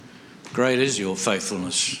Great is your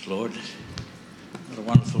faithfulness, Lord. What a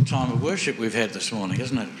wonderful time of worship we've had this morning,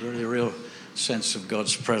 isn't it? Really a real sense of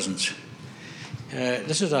God's presence.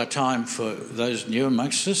 This is our time for those new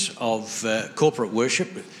amongst us of corporate worship,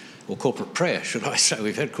 or corporate prayer, should I say.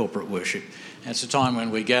 We've had corporate worship. And it's a time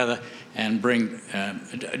when we gather and bring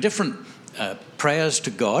different prayers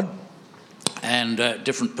to God, and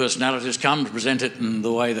different personalities come to present it in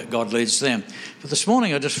the way that God leads them. But this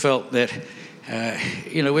morning I just felt that,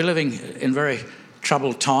 we're living in very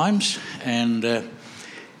troubled times, and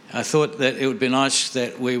I thought that it would be nice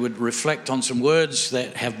that we would reflect on some words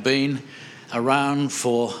that have been around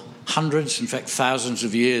for hundreds, in fact thousands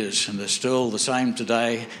of years, and they're still the same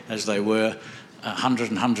today as they were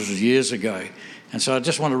hundreds and hundreds of years ago. And so I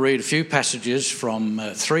just want to read a few passages from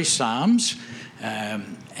 3 Psalms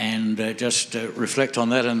and just reflect on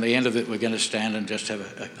that. And at the end of it, we're going to stand and just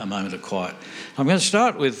have a moment of quiet. I'm going to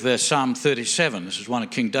start with Psalm 37. This is one of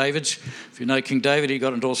King David's. If you know King David, he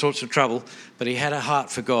got into all sorts of trouble, but he had a heart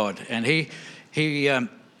for God. And he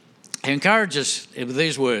encourages with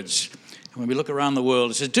these words. When we look around the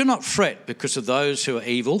world, it says, "Do not fret because of those who are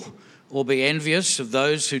evil, or be envious of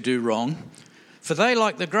those who do wrong. For they,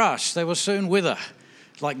 like the grass, they will soon wither.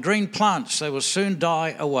 Like green plants, they will soon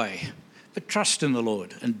die away. But trust in the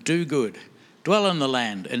Lord and do good. Dwell in the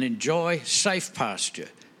land and enjoy safe pasture.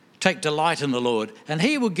 Take delight in the Lord, and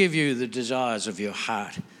he will give you the desires of your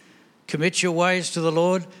heart. Commit your ways to the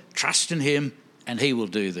Lord, trust in him, and he will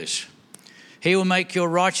do this. He will make your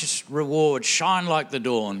righteous reward shine like the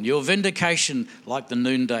dawn, your vindication like the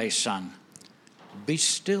noonday sun. Be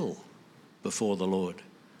still before the Lord.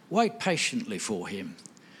 Wait patiently for him.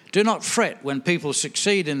 Do not fret when people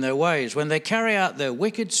succeed in their ways, when they carry out their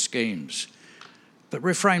wicked schemes. But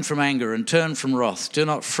refrain from anger and turn from wrath. Do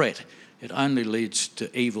not fret. It only leads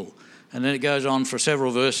to evil." And then it goes on for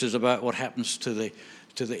several verses about what happens to the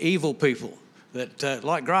evil people, that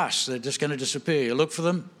like grass, they're just going to disappear. You look for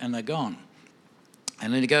them and they're gone.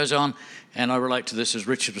 And then he goes on, and I relate to this as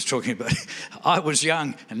Richard was talking about. "I was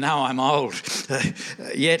young and now I'm old.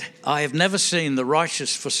 Yet I have never seen the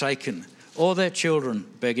righteous forsaken, or their children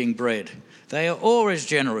begging bread. They are always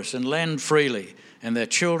generous and lend freely, and their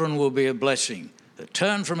children will be a blessing. They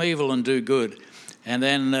turn from evil and do good." And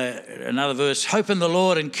then another verse, "Hope in the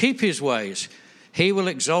Lord and keep his ways. He will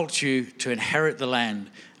exalt you to inherit the land.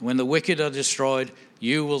 When the wicked are destroyed,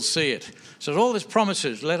 you will see it." So all these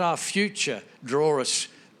promises, let our future draw us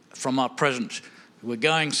from our present. We're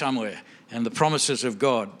going somewhere, and the promises of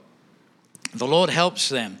God. "The Lord helps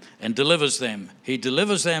them and delivers them. He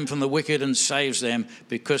delivers them from the wicked and saves them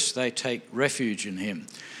because they take refuge in him."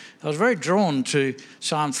 I was very drawn to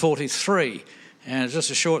Psalm 43, and it's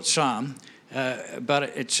just a short psalm,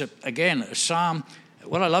 but it's, again, a psalm.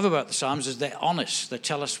 What I love about the Psalms is they're honest. They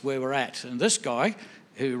tell us where we're at. And this guy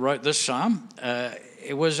who wrote this psalm,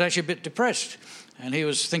 it was actually a bit depressed. And he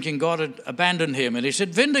was thinking God had abandoned him. And he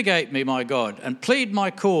said, "Vindicate me, my God, and plead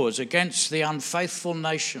my cause against the unfaithful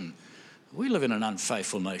nation." We live in an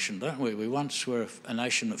unfaithful nation, don't we? We once were a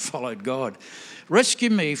nation that followed God. "Rescue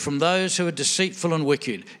me from those who are deceitful and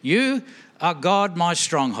wicked. You are God, my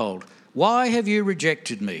stronghold. Why have you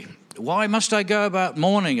rejected me? Why must I go about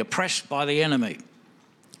mourning, oppressed by the enemy?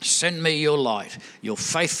 Send me your light, your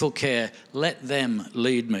faithful care. Let them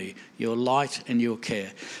lead me, your light and your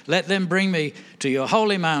care. Let them bring me to your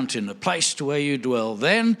holy mountain, a place to where you dwell.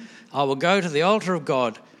 Then I will go to the altar of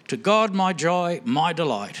God, to God my joy, my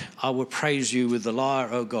delight. I will praise you with the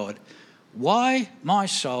lyre, O God. Why, my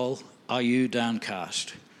soul, are you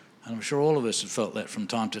downcast?" And I'm sure all of us have felt that from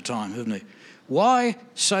time to time, haven't we? "Why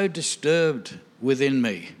so disturbed within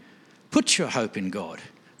me? Put your hope in God,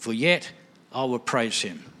 for yet I will praise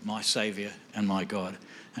him, my Saviour and my God."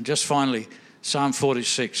 And just finally, Psalm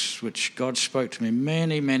 46, which God spoke to me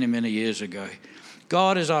many, many, many years ago.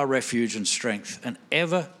 "God is our refuge and strength, an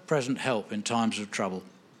ever-present help in times of trouble.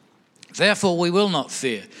 Therefore we will not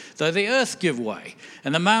fear, though the earth give way,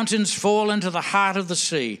 and the mountains fall into the heart of the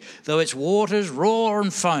sea, though its waters roar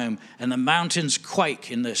and foam, and the mountains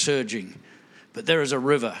quake in their surging. But there is a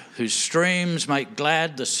river whose streams make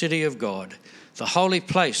glad the city of God, the holy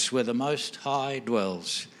place where the Most High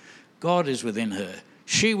dwells. God is within her.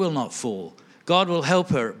 She will not fall. God will help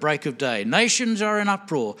her at break of day. Nations are in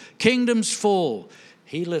uproar. Kingdoms fall.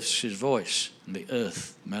 He lifts his voice and the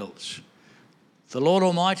earth melts. The Lord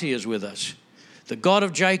Almighty is with us. The God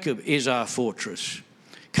of Jacob is our fortress.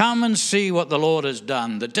 Come and see what the Lord has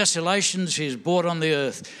done, the desolations he has brought on the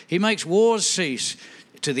earth. He makes wars cease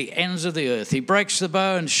to the ends of the earth. He breaks the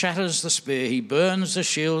bow and shatters the spear. He burns the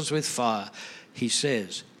shields with fire. He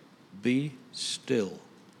says, "Be still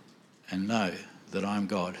and know that I am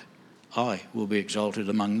God. I will be exalted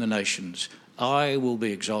among the nations. I will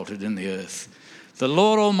be exalted in the earth. The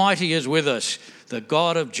Lord Almighty is with us. The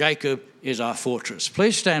God of Jacob is our fortress.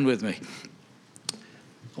 Please stand with me.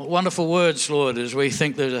 What wonderful words, Lord, as we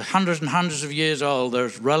think they're hundreds and hundreds of years old. They're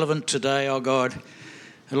relevant today, our God.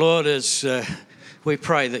 And Lord, as we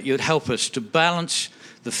pray that you'd help us to balance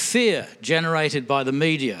the fear generated by the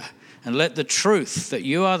media and let the truth that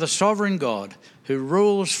you are the sovereign God who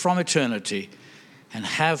rules from eternity and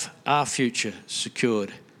have our future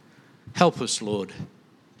secured. Help us, Lord,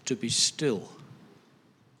 to be still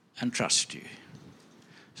and trust you.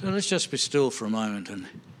 So let's just be still for a moment and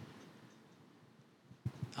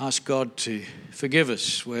ask God to forgive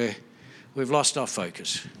us where we've lost our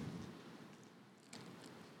focus.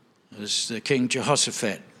 As the King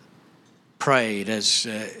Jehoshaphat prayed as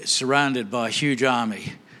surrounded by a huge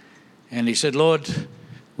army, and he said, Lord,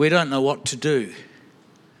 we don't know what to do,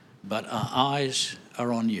 but our eyes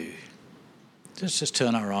are on you. Let's just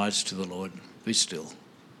turn our eyes to the Lord. Be still.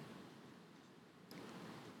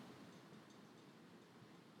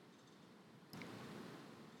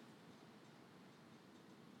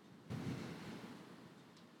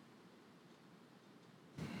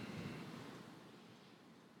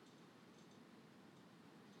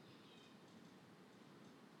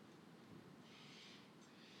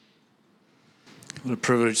 What a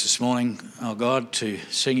privilege this morning, our God, to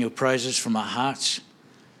sing your praises from our hearts.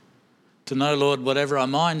 To know, Lord, whatever our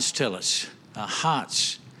minds tell us, our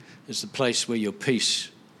hearts is the place where your peace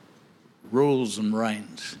rules and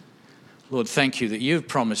reigns. Lord, thank you that you've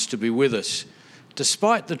promised to be with us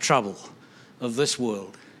despite the trouble of this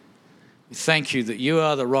world. We thank you that you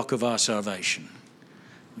are the rock of our salvation.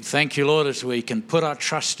 We thank you, Lord, as we can put our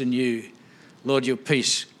trust in you. Lord, your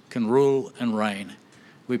peace can rule and reign.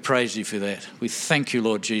 We praise you for that. We thank you,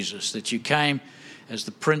 Lord Jesus, that you came as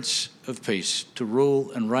the Prince of Peace to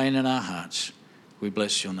rule and reign in our hearts. We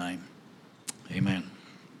bless your name. Amen.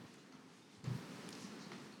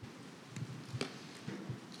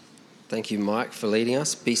 Thank you, Mike, for leading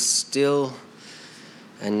us. Be still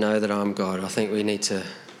and know that I'm God. I think we need to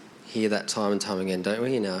hear that time and time again, don't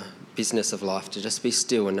we, in our business of life, to just be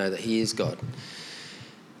still and know that he is God.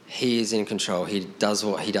 He is in control. He does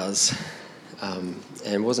what he does.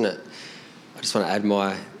 And wasn't it, I just want to add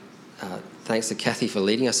my thanks to Kathy for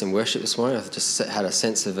leading us in worship this morning. I just had a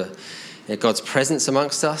sense of God's presence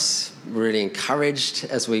amongst us, really encouraged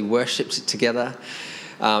as we worshipped together.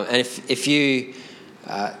 And if you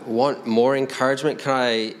want more encouragement, can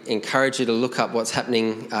I encourage you to look up what's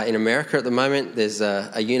happening in America at the moment? There's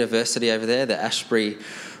a university over there, the Ashbury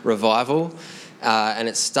Revival, and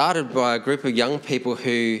it started by a group of young people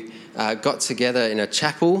who got together in a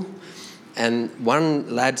chapel. And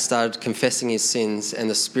one lad started confessing his sins, and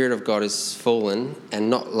the Spirit of God has fallen. And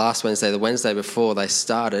not last Wednesday, the Wednesday before they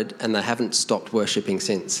started, and they haven't stopped worshipping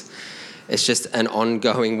since. It's just an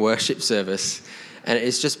ongoing worship service. And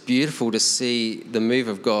it's just beautiful to see the move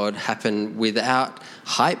of God happen without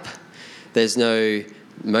hype. There's no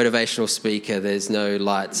motivational speaker, there's no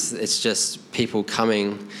lights. It's just people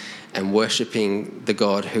coming and worshipping the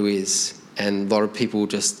God who is. And a lot of people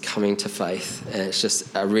just coming to faith, and it's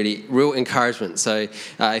just a really real encouragement. So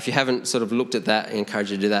if you haven't sort of looked at that, I encourage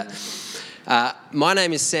you to do that. My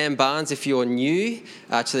name is Sam Barnes. If you're new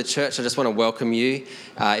to the church, I just want to welcome you.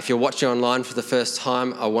 If you're watching online for the first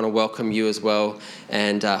time, I want to welcome you as well,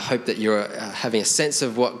 and hope that you're having a sense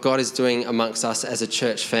of what God is doing amongst us as a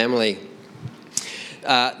church family.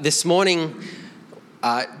 This morning,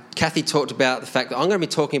 Kathy talked about the fact that I'm going to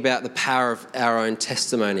be talking about the power of our own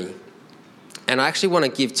testimony. And I actually want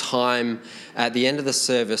to give time at the end of the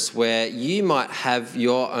service where you might have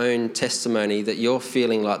your own testimony that you're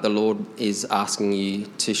feeling like the Lord is asking you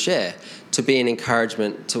to share, to be an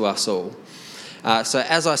encouragement to us all. So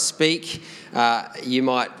as I speak, you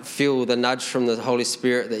might feel the nudge from the Holy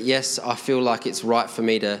Spirit that, yes, I feel like it's right for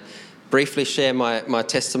me to briefly share my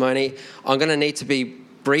testimony. I'm going to need to be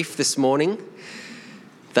brief this morning.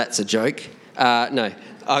 That's a joke. No.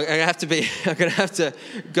 I'm going to have to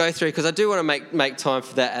go through, because I do want to make time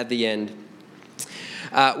for that at the end.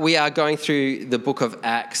 We are going through the book of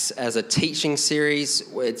Acts as a teaching series.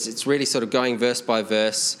 It's really sort of going verse by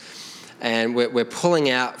verse, and we're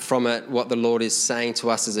pulling out from it what the Lord is saying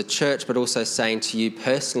to us as a church, but also saying to you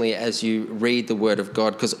personally as you read the Word of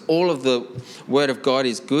God, because all of the Word of God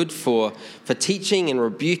is good for teaching and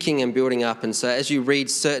rebuking and building up. And so as you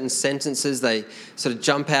read certain sentences, they sort of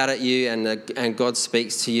jump out at you, and God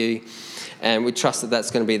speaks to you. And we trust that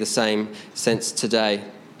that's going to be the same sense today.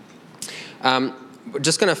 we're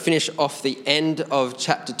just going to finish off the end of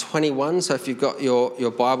chapter 21. So if you've got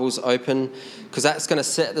your Bibles open, because that's going to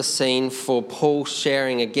set the scene for Paul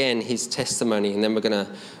sharing again his testimony, and then we're going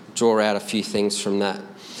to draw out a few things from that.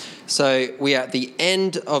 So we are at the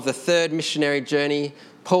end of the third missionary journey.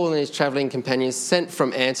 Paul and his travelling companions, sent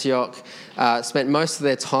from Antioch, spent most of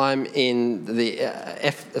their time in the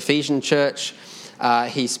Ephesian church.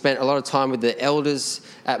 He spent a lot of time with the elders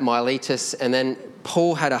at Miletus, and then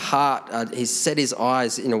Paul had a heart. He set his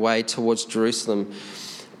eyes in a way towards Jerusalem.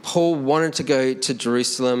 Paul wanted to go to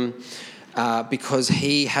Jerusalem because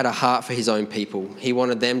he had a heart for his own people. He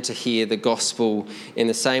wanted them to hear the gospel in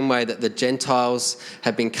the same way that the Gentiles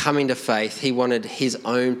had been coming to faith. He wanted his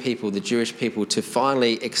own people, the Jewish people, to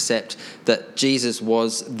finally accept that Jesus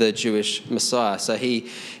was the Jewish Messiah. So he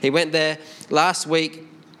went there. Last week,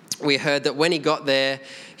 we heard that when he got there,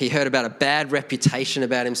 he heard about a bad reputation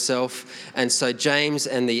about himself. And so James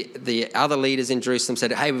and the other leaders in Jerusalem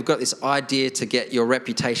said, hey, we've got this idea to get your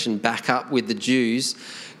reputation back up with the Jews.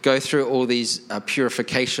 Go through all these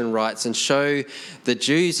purification rites and show the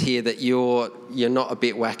Jews here that you're not a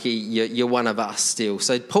bit wacky, you're one of us still.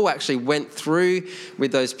 So Paul actually went through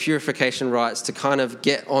with those purification rites to kind of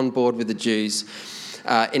get on board with the Jews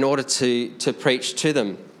in order to preach to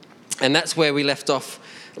them. And that's where we left off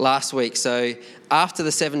last week. So after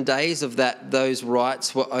the 7 days of those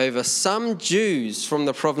rites were over, some Jews from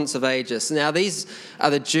the province of Asia. Now these are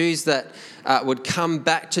the Jews that would come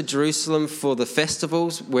back to Jerusalem for the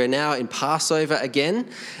festivals. We're now in Passover again,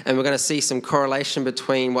 and we're going to see some correlation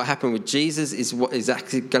between what happened with Jesus is what is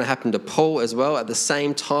actually going to happen to Paul as well at the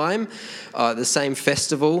same time, the same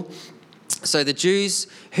festival. So the Jews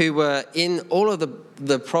who were in all of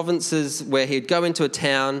the provinces where he'd go into a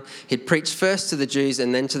town, he'd preach first to the Jews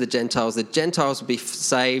and then to the Gentiles. The Gentiles would be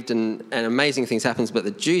saved and amazing things happen, but the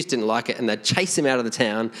Jews didn't like it and they'd chase him out of the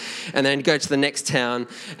town, and then he'd go to the next town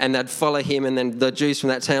and they'd follow him, and then the Jews from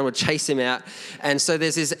that town would chase him out. And so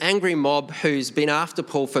there's this angry mob who's been after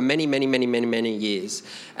Paul for many years.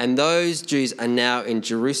 And those Jews are now in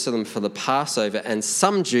Jerusalem for the Passover. And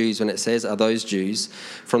some Jews, when it says are those Jews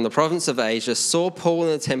from the province of Asia, saw Paul in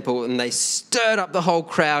the temple, and they stirred up the whole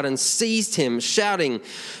crowd and seized him, shouting,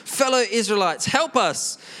 "Fellow Israelites, help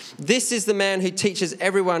us! This is the man who teaches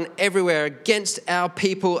everyone everywhere against our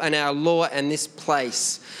people and our law and this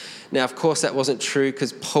place." Now, of course, that wasn't true,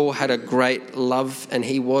 because Paul had a great love, and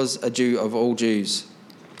he was a Jew of all Jews,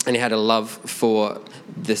 and he had a love for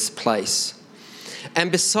this place.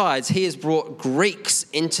 And besides, he has brought Greeks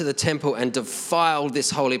into the temple and defiled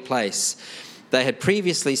this holy place. They had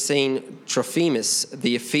previously seen Trophimus,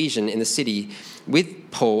 the Ephesian, in the city with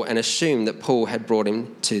Paul and assumed that Paul had brought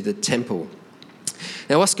him to the temple.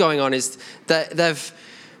 Now, what's going on is that they've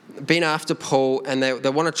been after Paul, and they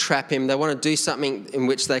want to trap him. They want to do something in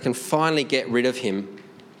which they can finally get rid of him.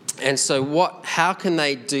 And so how can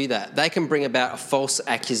they do that? They can bring about a false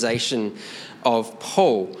accusation of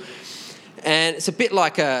Paul. And it's a bit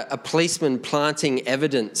like a policeman planting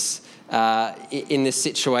evidence in this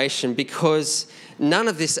situation, because none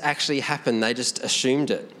of this actually happened. They just assumed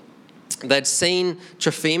it. They'd seen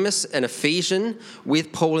Trophimus, an Ephesian,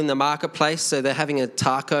 with Paul in the marketplace. So they're having a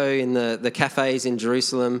taco in the cafes in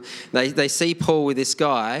Jerusalem. They see Paul with this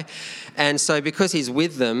guy. And so because he's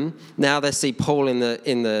with them, now they see Paul in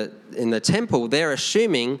the temple. They're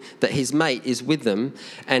assuming that his mate is with them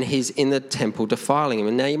and he's in the temple defiling him.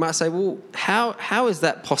 And now you might say, well, how is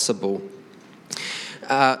that possible?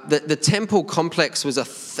 The temple complex was a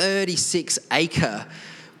 36-acre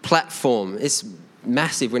platform. It's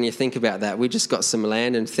massive when you think about that. We just got some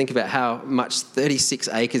land, and think about how much 36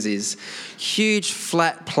 acres is. Huge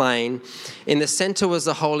flat plain. In the center was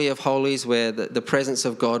the Holy of Holies, where the presence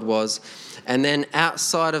of God was. And then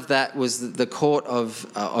outside of that was the court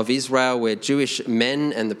of Israel, where Jewish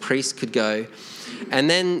men and the priests could go. And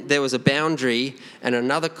then there was a boundary and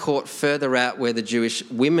another court further out where the Jewish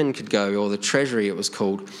women could go, or the treasury it was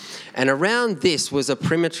called. And around this was a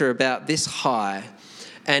perimeter about this high.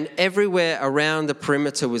 And everywhere around the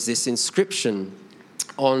perimeter was this inscription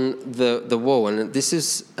on the wall. And this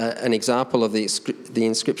is an example of the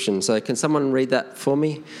inscription. So can someone read that for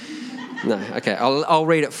me? No? Okay, I'll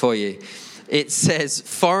read it for you. It says,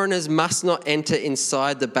 "Foreigners must not enter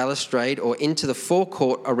inside the balustrade or into the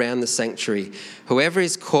forecourt around the sanctuary. Whoever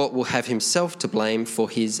is caught will have himself to blame for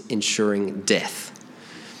his ensuring death."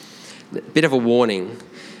 A bit of a warning.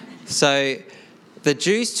 So the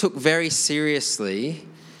Jews took very seriously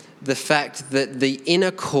the fact that the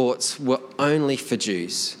inner courts were only for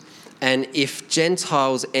Jews. And if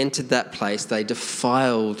Gentiles entered that place, they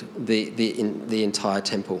defiled the entire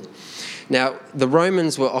temple. Now, the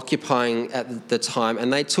Romans were occupying at the time,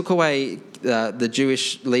 and they took away the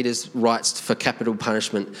Jewish leaders' rights for capital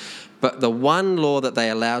punishment. But the one law that they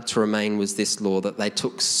allowed to remain was this law that they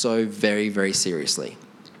took so very, very seriously.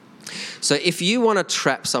 So if you want to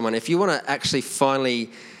trap someone, if you want to actually finally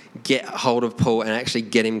get hold of Paul and actually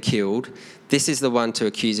get him killed, this is the one to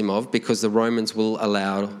accuse him of, because the Romans will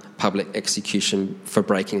allow public execution for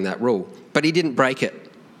breaking that rule. But he didn't break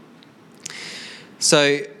it.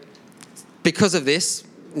 So because of this,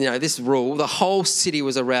 this rule, the whole city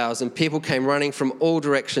was aroused and people came running from all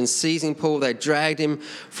directions, seizing Paul. They dragged him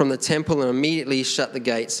from the temple and immediately shut the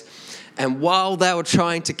gates. And while they were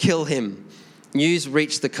trying to kill him, news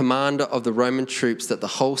reached the commander of the Roman troops that the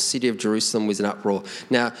whole city of Jerusalem was in uproar.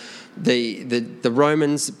 Now, the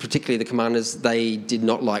Romans, particularly the commanders, they did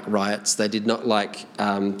not like riots. They did not like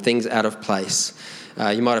things out of place.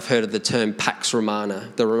 You might have heard of the term Pax Romana.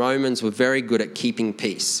 The Romans were very good at keeping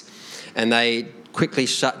peace, and they quickly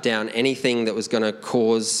shut down anything that was going to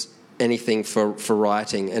cause anything for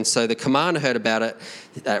rioting. And so the commander heard about it.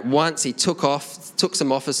 At once he took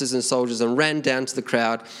some officers and soldiers and ran down to the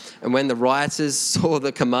crowd. And when the rioters saw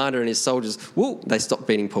the commander and his soldiers, they stopped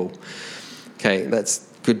beating Paul. Okay, that's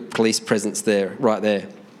good police presence there, right there.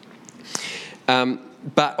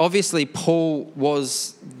 But obviously Paul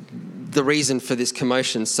was the reason for this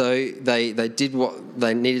commotion. So they did what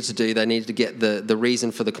they needed to do. They needed to get the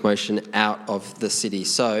reason for the commotion out of the city.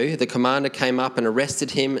 So the commander came up and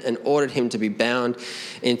arrested him and ordered him to be bound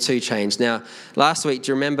in 2 chains. Now, last week,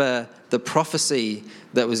 do you remember the prophecy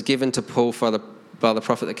that was given to Paul by the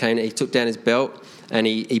prophet that came? He took down his belt and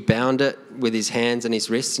he bound it with his hands and his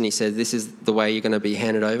wrists, and he said, this is the way you're going to be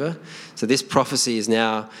handed over. So this prophecy is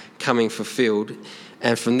now coming fulfilled.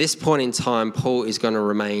 And from this point in time, Paul is going to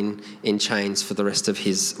remain in chains for the rest of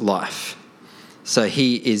his life. So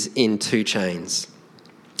he is in 2 chains.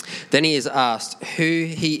 Then he is asked who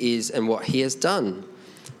he is and what he has done.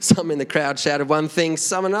 Some in the crowd shouted one thing,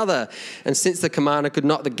 some another. And since the commander could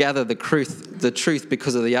not gather the truth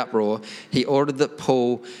because of the uproar, he ordered that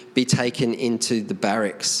Paul be taken into the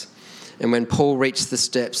barracks. And when Paul reached the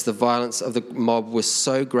steps, the violence of the mob was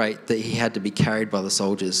so great that he had to be carried by the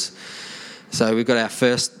soldiers. So we've got our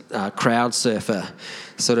first crowd surfer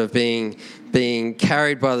sort of being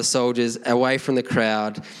carried by the soldiers away from the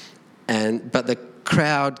crowd. But the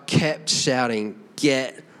crowd kept shouting,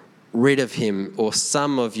 "Get rid of him," or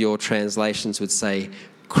some of your translations would say,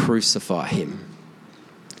 "Crucify him."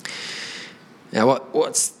 Now,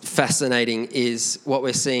 what's fascinating is what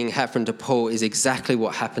we're seeing happen to Paul is exactly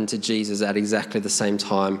what happened to Jesus at exactly the same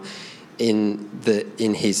time in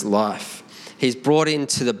his life. He's brought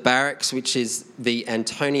into the barracks, which is the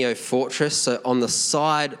Antonia fortress. So on the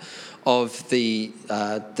side of the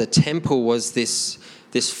temple was this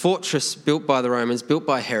fortress built by the Romans, built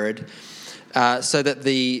by Herod, so that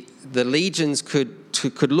the legions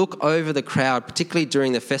could look over the crowd, particularly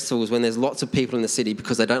during the festivals when there's lots of people in the city,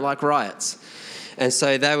 because they don't like riots. And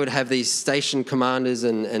so they would have these station commanders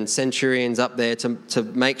and centurions up there to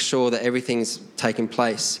make sure that everything's taking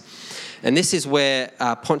place. And this is where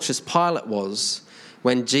Pontius Pilate was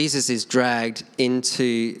when Jesus is dragged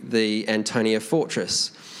into the Antonia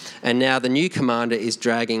fortress. And now the new commander is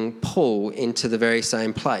dragging Paul into the very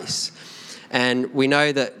same place. And we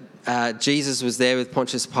know that Jesus was there with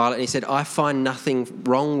Pontius Pilate, and he said, "I find nothing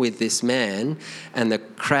wrong with this man." And the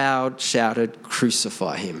crowd shouted,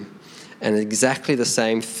 "Crucify him." And exactly the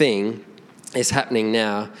same thing is happening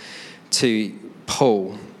now to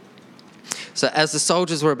Paul. So as the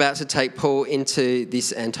soldiers were about to take Paul into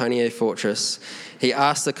this Antonia fortress, he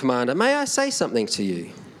asked the commander, "May I say something to you?"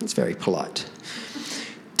 It's very polite.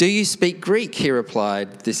 "Do you speak Greek?" he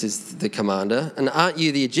replied. This is the commander. "And aren't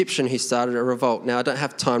you the Egyptian who started a revolt?" Now, I don't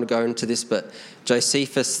have time to go into this, but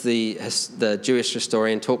Josephus, the Jewish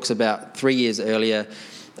historian, talks about 3 years earlier,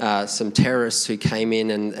 some terrorists who came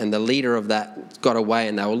in, and the leader of that got away,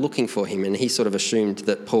 and they were looking for him, and he sort of assumed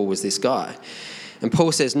that Paul was this guy. And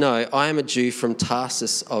Paul says, "No, I am a Jew from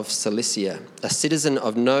Tarsus of Cilicia, a citizen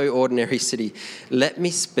of no ordinary city. Let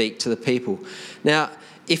me speak to the people." Now,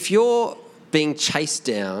 if you're being chased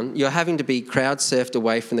down, you're having to be crowd surfed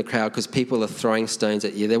away from the crowd because people are throwing stones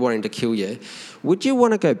at you, they're wanting to kill you, would you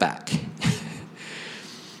want to go back?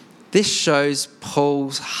 This shows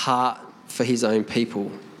Paul's heart for his own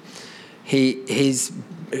people. He's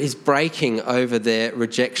breaking over their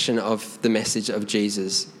rejection of the message of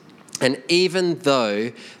Jesus. And even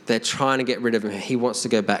though they're trying to get rid of him, he wants to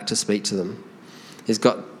go back to speak to them. He's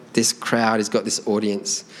got this crowd, he's got this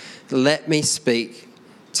audience. "Let me speak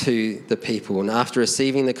to the people." And after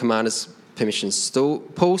receiving the commander's permission,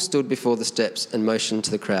 Paul stood before the steps and motioned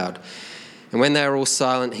to the crowd. And when they were all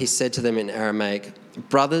silent, he said to them in Aramaic,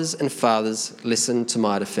 "Brothers and fathers, listen to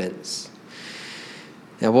my defense."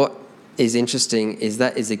 Now, what is interesting is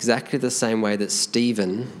that is exactly the same way that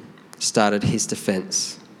Stephen started his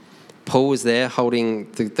defense. Paul was there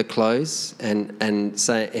holding the clothes and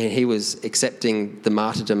he was accepting the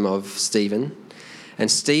martyrdom of Stephen.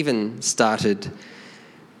 And Stephen started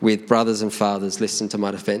with "Brothers and fathers, listen to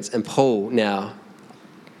my defense." And Paul now,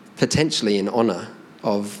 potentially in honour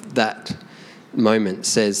of that moment,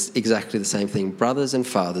 says exactly the same thing. "Brothers and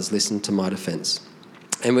fathers, listen to my defense."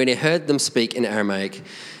 And when he heard them speak in Aramaic,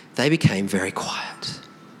 they became very quiet.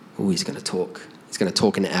 Oh, he's going to talk. He's going to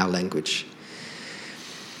talk in our language.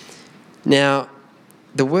 Now,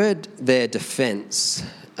 the word there, defense,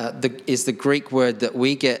 is the Greek word that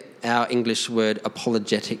we get our English word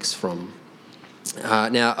apologetics from.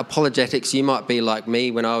 Now, apologetics, you might be like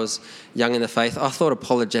me when I was young in the faith. I thought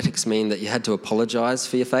apologetics mean that you had to apologise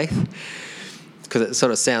for your faith, because it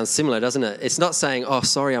sort of sounds similar, doesn't it? It's not saying, "Oh,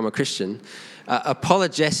 sorry, I'm a Christian."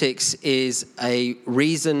 Apologetics is a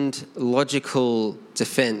reasoned, logical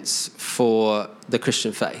defence for the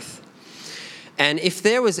Christian faith. And if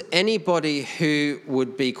there was anybody who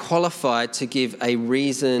would be qualified to give a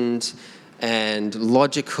reasoned and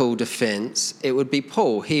logical defence, it would be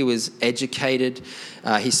Paul. He was educated,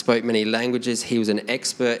 he spoke many languages, he was an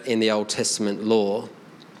expert in the Old Testament law.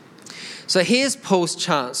 So here's Paul's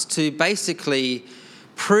chance to basically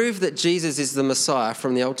prove that Jesus is the Messiah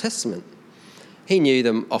from the Old Testament. He knew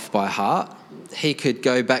them off by heart. He could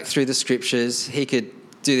go back through the scriptures. He could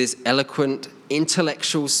do this eloquent,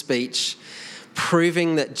 intellectual speech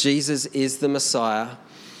proving that Jesus is the Messiah,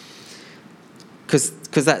 because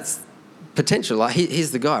that's potential. Like,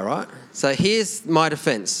 he's the guy, right? So here's my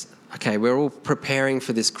defense. Okay, we're all preparing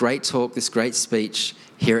for this great talk, this great speech.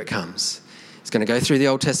 Here it comes. He's going to go through the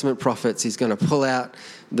Old Testament prophets. He's going to pull out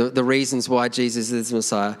the reasons why Jesus is the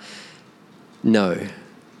Messiah. No.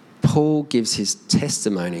 Paul gives his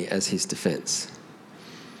testimony as his defense.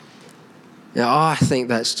 Now, I think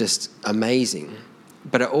that's just amazing.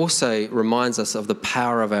 But it also reminds us of the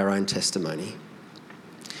power of our own testimony.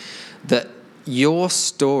 That your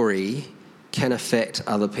story can affect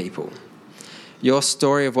other people. Your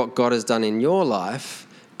story of what God has done in your life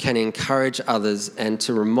can encourage others and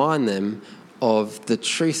to remind them of the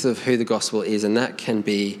truth of who the gospel is, and that can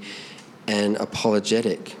be an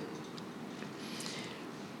apologetic.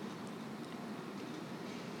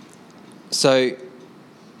 So,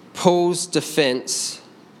 Paul's defense,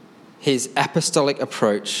 his apostolic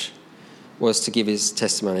approach, was to give his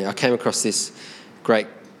testimony. I came across this great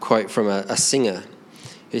quote from a singer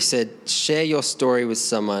who said, "Share your story with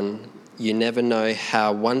someone. You never know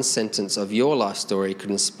how one sentence of your life story could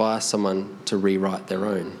inspire someone to rewrite their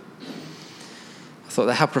own." I thought,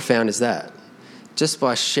 how profound is that? Just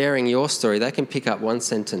by sharing your story, they can pick up one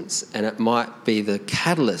sentence and it might be the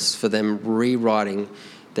catalyst for them rewriting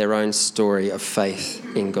their own story of faith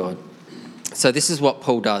in God. So this is what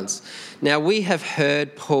Paul does. Now, we have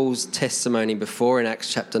heard Paul's testimony before in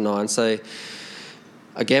Acts chapter 9. So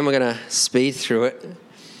again, we're going to speed through it.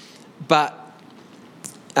 But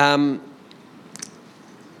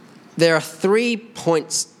there are 3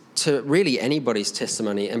 points to really anybody's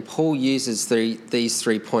testimony, and Paul uses these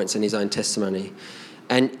 3 points in his own testimony.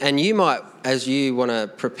 And you might, as you want to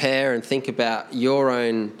prepare and think about your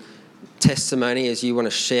own testimony, as you want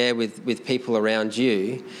to share with people around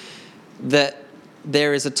you, that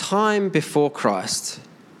there is a time before Christ,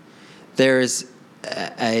 there is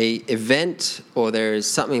a event or there is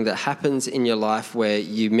something that happens in your life where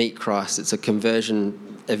you meet Christ. It's a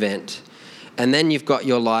conversion event. And then you've got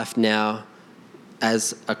your life now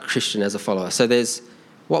as a Christian, as a follower. So there's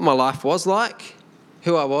what my life was like,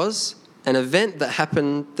 who I was, an event that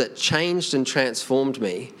happened that changed and transformed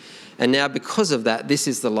me. And now because of that, this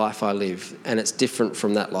is the life I live. And it's different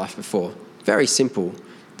from that life before. Very simple.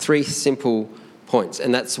 3 simple points.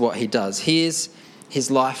 And that's what he does. Here's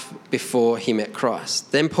his life before he met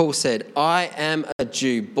Christ. Then Paul said, "I am a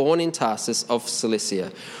Jew born in Tarsus of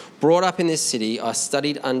Cilicia. Brought up in this city, I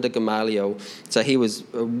studied under Gamaliel." So he was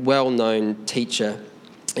a well-known teacher.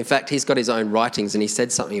 In fact, he's got his own writings, and he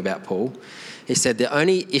said something about Paul. He said, "The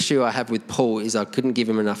only issue I have with Paul is I couldn't give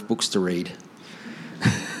him enough books to read."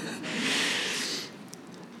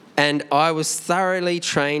 "And I was thoroughly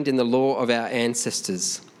trained in the law of our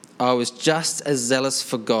ancestors. I was just as zealous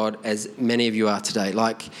for God as many of you are today."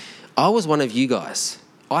 Like, I was one of you guys.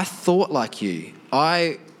 I thought like you.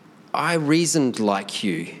 I reasoned like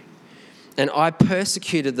you. "And I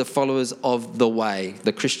persecuted the followers of the way,"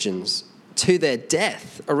 the Christians, to their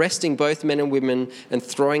death, arresting both men and women and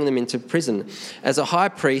throwing them into prison. As a high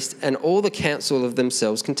priest and all the council of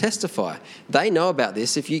themselves can testify. They know about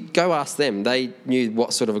this. If you go ask them, they knew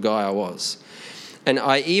what sort of a guy I was. And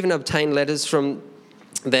I even obtained letters from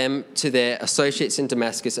them to their associates in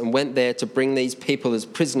Damascus and went there to bring these people as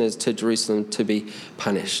prisoners to Jerusalem to be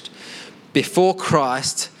punished. Before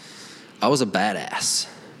Christ, I was a badass.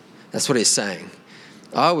 That's what he's saying.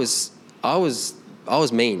 I was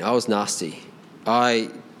mean. I was nasty.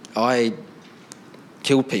 I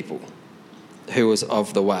killed people who was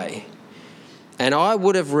of the way. And I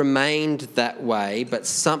would have remained that way, but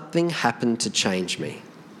something happened to change me.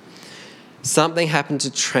 Something happened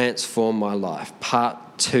to transform my life. Part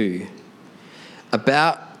 2.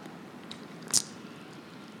 About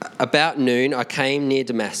noon, I came near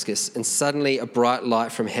Damascus, and suddenly a bright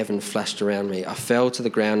light from heaven flashed around me. I fell to the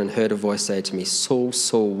ground and heard a voice say to me, "Saul,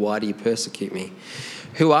 Saul, why do you persecute me?"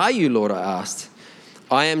 "Who are you, Lord?" I asked.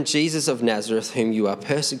 "I am Jesus of Nazareth, whom you are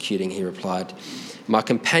persecuting," he replied. My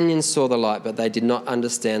companions saw the light, but they did not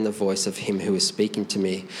understand the voice of him who was speaking to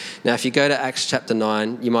me. Now, if you go to Acts chapter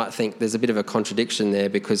 9, you might think there's a bit of a contradiction there,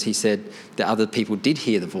 because he said that other people did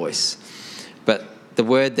hear the voice. But the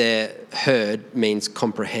word there, heard, means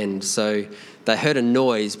comprehend. So they heard a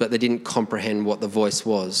noise, but they didn't comprehend what the voice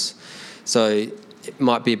was. So it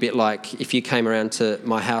might be a bit like if you came around to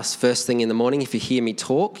my house first thing in the morning, if you hear me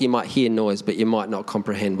talk, you might hear noise, but you might not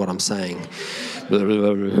comprehend what I'm saying.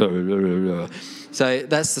 So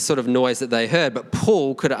that's the sort of noise that they heard, but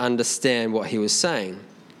Paul could understand what he was saying.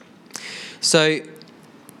 So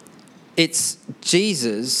it's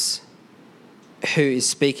Jesus who is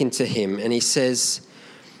speaking to him, and he says,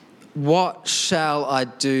 "What shall I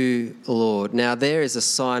do, Lord?" Now there is a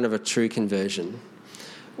sign of a true conversion,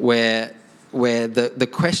 where the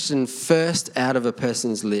question first out of a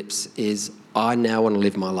person's lips is, "I now want to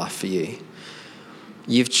live my life for you.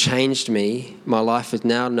 You've changed me. My life is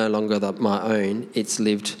now no longer my own. It's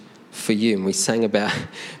lived for you." And we sang about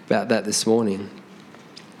that this morning.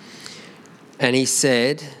 And he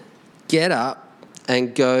said, "Get up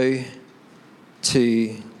and go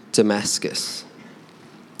to Damascus."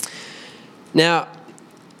 Now,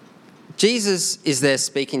 Jesus is there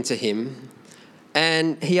speaking to him,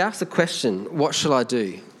 and he asks the question, "What shall I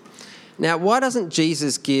do?" Now, why doesn't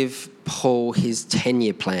Jesus give Paul his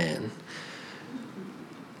 10-year plan?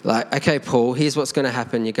 Like, okay, Paul, here's what's going to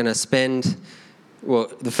happen. You're going to spend,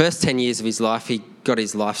 the first 10 years of his life, he got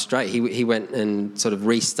his life straight. He went and sort of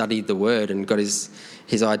restudied the word and got his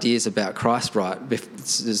ideas about Christ right. It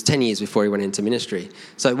was 10 years before he went into ministry.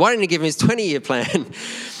 So why didn't he give him his 20-year plan?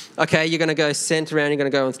 Okay, you're going to go sent around. You're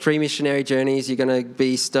going to go on 3 missionary journeys. You're going to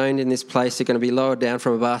be stoned in this place. You're going to be lowered down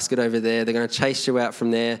from a basket over there. They're going to chase you out from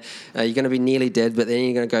there. You're going to be nearly dead, but then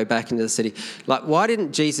you're going to go back into the city. Like, why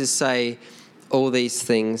didn't Jesus say all these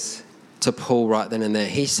things to Paul right then and there?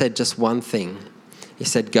 He said just one thing. He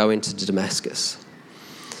said, "Go into Damascus."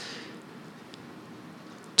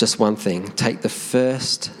 Just one thing. Take the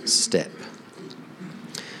first step.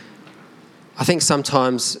 I think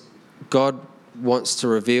sometimes God wants to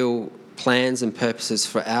reveal plans and purposes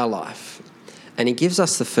for our life, and he gives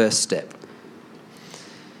us the first step.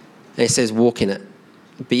 And he says, walk in it.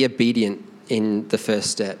 Be obedient in the first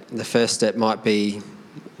step. The first step might be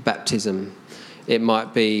baptism. It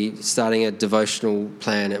might be starting a devotional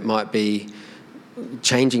plan. It might be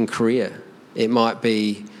changing career. It might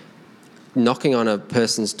be knocking on a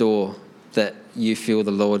person's door that you feel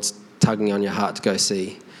the Lord's tugging on your heart to go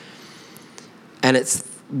see. And it's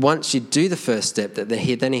once you do the first step that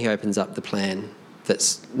then he opens up the plan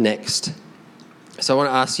that's next. So I want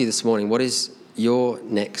to ask you this morning, what is your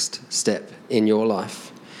next step in your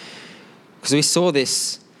life? Because we saw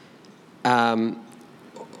this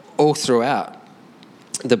all throughout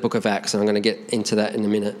the book of Acts, and I'm going to get into that in a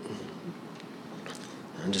minute.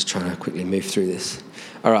 I'm just trying to quickly move through this.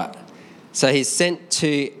 All right. So he's sent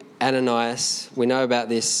to Ananias. We know about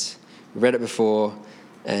this. We've read it before.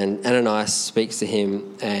 And Ananias speaks to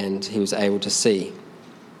him, and he was able to see.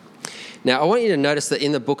 Now, I want you to notice that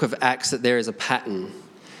in the book of Acts that there is a pattern.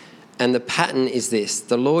 And the pattern is this.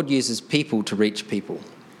 The Lord uses people to reach people.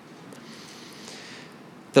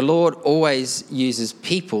 The Lord always uses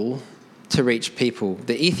people to reach people.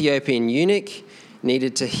 The Ethiopian eunuch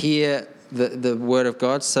needed to hear the word of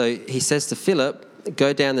God. So he says to Philip,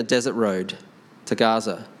 "Go down the desert road to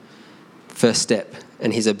Gaza." First step.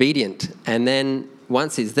 And he's obedient. And then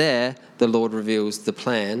once he's there, the Lord reveals the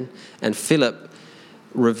plan. And Philip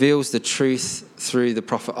reveals the truth through the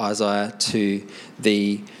prophet Isaiah to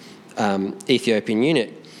the Ethiopian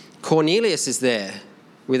eunuch. Cornelius is there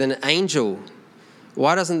with an angel.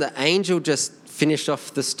 Why doesn't the angel just finish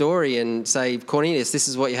off the story and say, Cornelius, this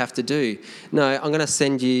is what you have to do. No, I'm going to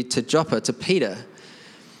send you to Joppa, to Peter.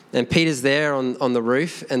 And Peter's there on the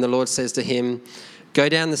roof, and the Lord says to him, go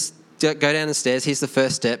down the stairs. Here's the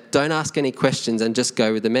first step. Don't ask any questions and just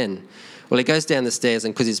go with the men. Well, he goes down the stairs,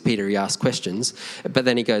 and because he's Peter, he asks questions, but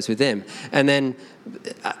then he goes with them. And then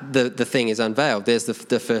the thing is unveiled. There's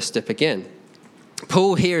the first step again.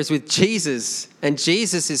 Paul here is with Jesus, and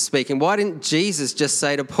Jesus is speaking. Why didn't Jesus just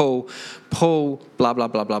say to Paul, blah, blah,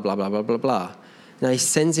 blah, blah, blah, blah, blah, blah, blah? No, he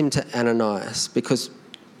sends him to Ananias, because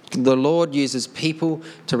the Lord uses people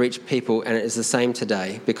to reach people, and it is the same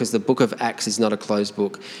today, because the book of Acts is not a closed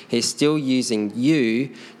book. He's still using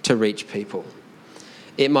you to reach people.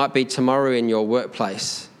 It might be tomorrow in your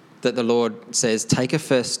workplace that the Lord says, take a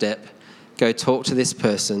first step, go talk to this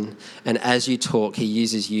person, and as you talk, he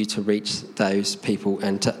uses you to reach those people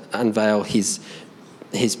and to unveil his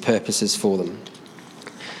purposes for them.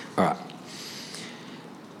 All right.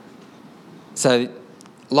 So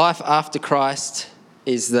life after Christ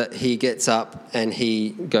is that he gets up and he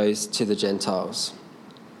goes to the Gentiles.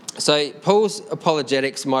 So Paul's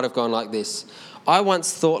apologetics might have gone like this. I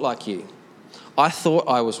once thought like you. I thought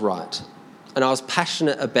I was right, and I was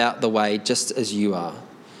passionate about the way just as you are.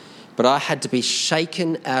 But I had to be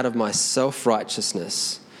shaken out of my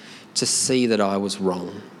self-righteousness to see that I was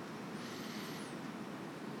wrong.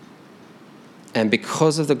 And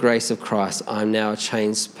because of the grace of Christ, I'm now a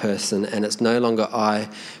changed person, and it's no longer I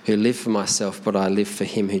who live for myself, but I live for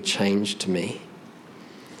him who changed me.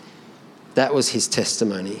 That was his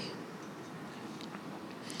testimony.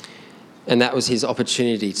 And that was his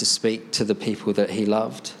opportunity to speak to the people that he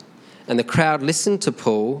loved. And the crowd listened to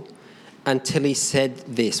Paul until he said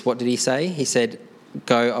this. What did he say? He said,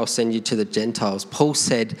 go, I'll send you to the Gentiles. Paul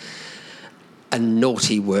said a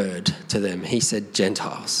naughty word to them. He said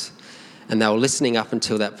Gentiles. And they were listening up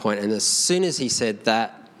until that point. And as soon as he said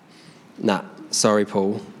that, sorry,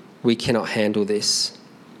 Paul, we cannot handle this.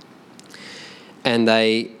 And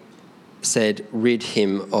they said, rid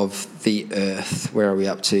him of the earth. Where are we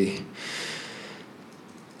up to?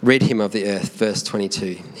 Rid him of the earth, verse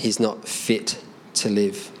 22. He's not fit to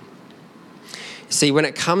live. See, when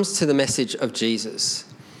it comes to the message of Jesus,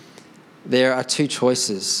 there are two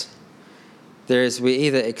choices. There is, we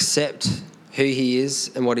either accept who he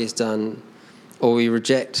is and what he has done, or we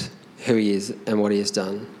reject who he is and what he has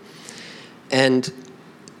done. And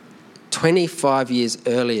 25 years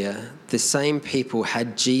earlier, the same people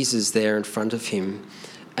had Jesus there in front of him,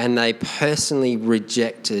 and they personally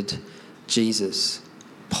rejected Jesus.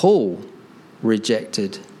 Paul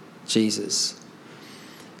rejected Jesus.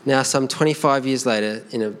 Now, some 25 years later,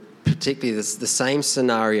 in particularly the same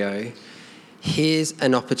scenario, here's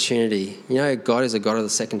an opportunity. You know, God is a God of the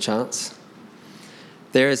second chance.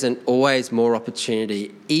 There is always more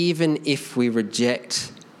opportunity, even if we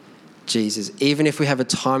reject Jesus, even if we have a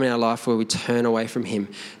time in our life where we turn away from him,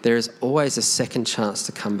 there is always a second chance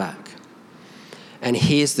to come back. And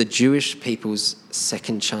here's the Jewish people's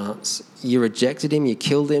second chance. You rejected him, you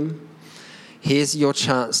killed him. Here's your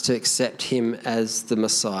chance to accept him as the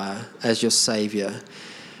Messiah, as your Saviour.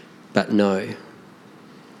 But no,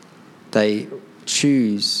 they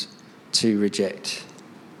choose to reject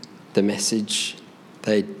the message.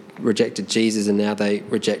 They rejected Jesus, and now they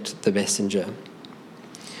reject the messenger.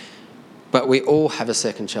 But we all have a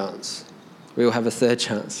second chance. We will have a third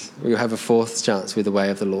chance. We will have a fourth chance with the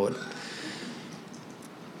way of the Lord.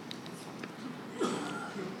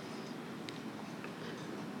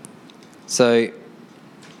 So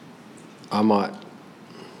I might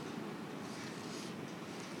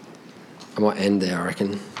end there, I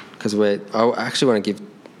reckon, because I actually want to give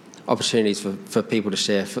opportunities for people to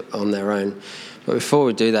share on their own. But before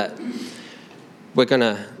we do that, we're going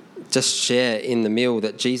to just share in the meal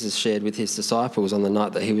that Jesus shared with his disciples on the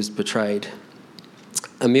night that he was betrayed.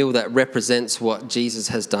 A meal that represents what Jesus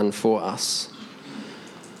has done for us.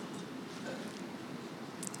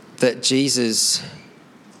 That Jesus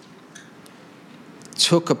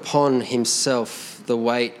took upon himself the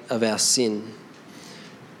weight of our sin.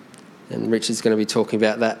 And Richard's going to be talking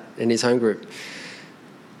about that in his home group.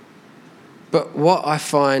 But what I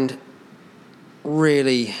find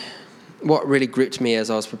what really gripped me as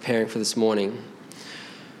I was preparing for this morning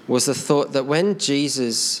was the thought that when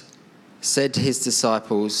Jesus said to his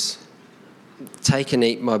disciples, take and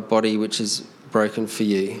eat my body which is broken for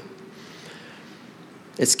you,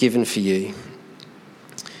 it's given for you.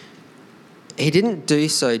 He didn't do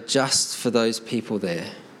so just for those people there.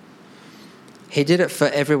 He did it for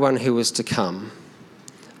everyone who was to come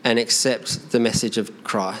and accept the message of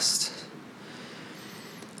Christ.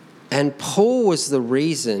 And Paul was the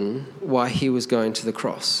reason why he was going to the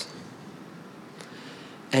cross.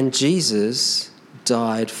 And Jesus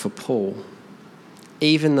died for Paul,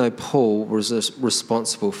 even though Paul was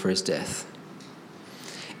responsible for his death.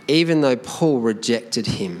 Even though Paul rejected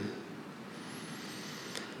him.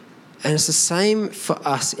 And it's the same for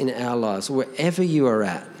us in our lives, wherever you are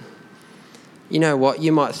at. You know what?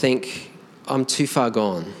 You might think, I'm too far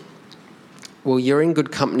gone. Well, you're in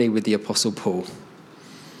good company with the Apostle Paul,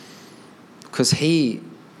 because he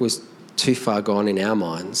was too far gone in our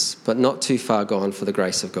minds, but not too far gone for the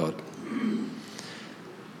grace of God.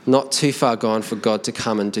 Not too far gone for God to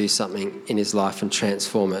come and do something in his life and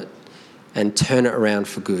transform it and turn it around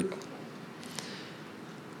for good.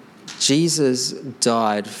 Jesus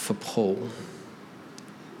died for Paul,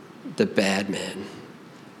 the bad man,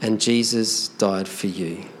 and Jesus died for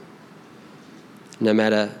you. No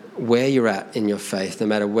matter where you're at in your faith, no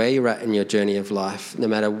matter where you're at in your journey of life, no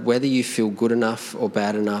matter whether you feel good enough or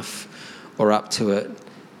bad enough or up to it,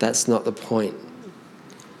 that's not the point.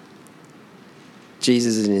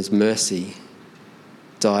 Jesus, in his mercy,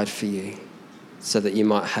 died for you so that you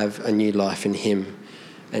might have a new life in him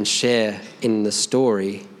and share in the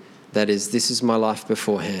story that is, this is my life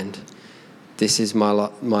beforehand. This is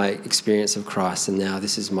my experience of Christ, and now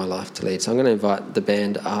this is my life to lead. So I'm going to invite the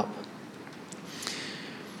band up.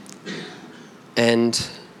 And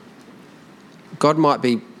God might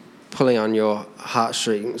be pulling on your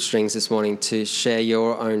heartstrings this morning to share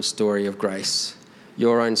your own story of grace,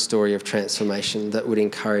 your own story of transformation that would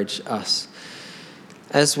encourage us.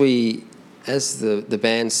 As the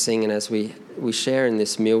band sing and as we share in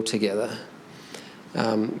this meal together,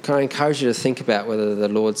 can I encourage you to think about whether the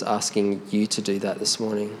Lord's asking you to do that this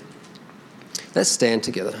morning? Let's stand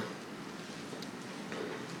together.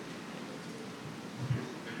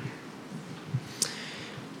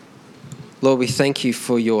 Lord, we thank you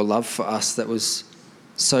for your love for us that was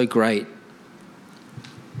so great,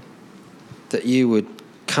 that you would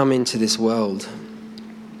come into this world,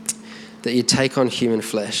 that you'd take on human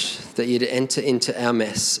flesh, that you'd enter into our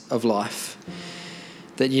mess of life,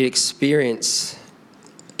 that you'd experience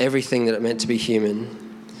everything that it meant to be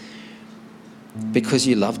human because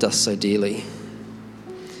you loved us so dearly.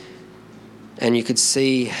 And you could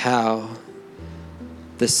see how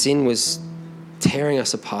the sin was tearing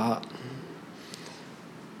us apart,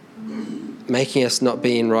 making us not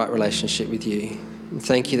be in right relationship with you. And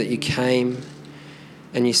thank you that you came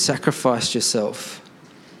and you sacrificed yourself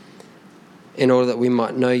in order that we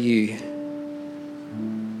might know you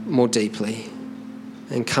more deeply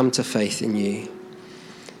and come to faith in you.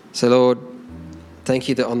 So Lord, thank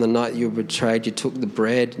you that on the night you were betrayed, you took the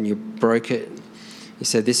bread and you broke it. You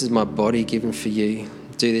said, this is my body given for you.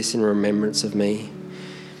 Do this in remembrance of me.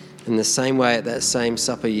 In the same way, at that same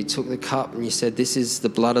supper, you took the cup and you said, this is the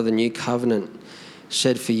blood of the new covenant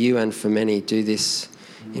shed for you and for many. Do this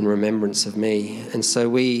in remembrance of me. And so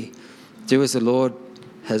we do as the Lord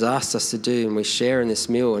has asked us to do, and we share in this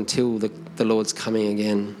meal until the Lord's coming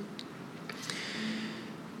again.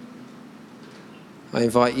 I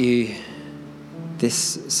invite you this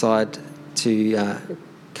side to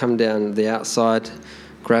come down the outside,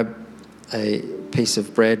 grab a piece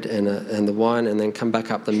of bread and the wine, and then come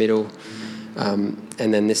back up the middle, and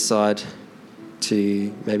then this side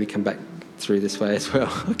to maybe come back through this way as well.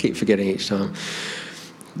 I keep forgetting each time.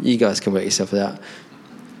 You guys can work yourself out.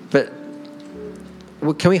 But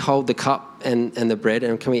can we hold the cup and the bread,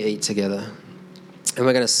 and can we eat together? And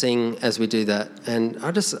we're going to sing as we do that. And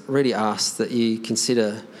I just really ask that you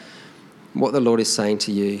consider what the Lord is saying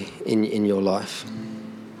to you in your life.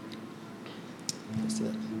 Let's do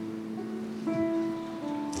that.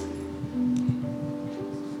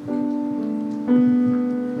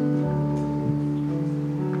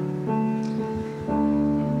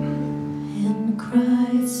 In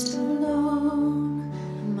Christ alone,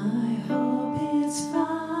 my hope is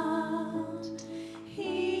found.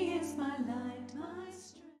 He is my light, my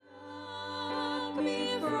strength. Took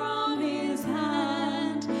me from his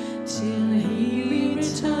hand till he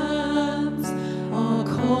returns or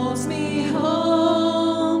calls me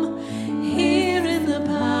home. Here in the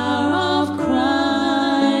power of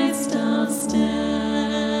Christ I'll stand.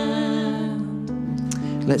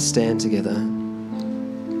 Let's stand together.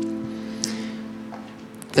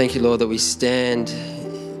 Thank you, Lord, that we stand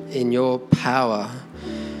in your power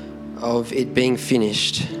of it being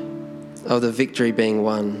finished, of the victory being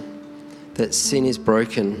won, that sin is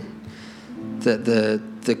broken, that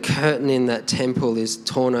the curtain in that temple is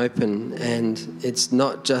torn open, and it's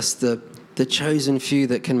not just the chosen few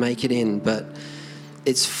that can make it in, but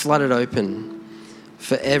it's flooded open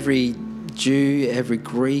for every Jew, every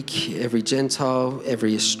Greek, every Gentile,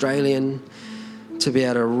 every Australian to be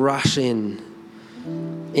able to rush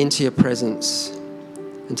into your presence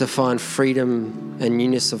and to find freedom and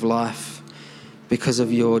newness of life because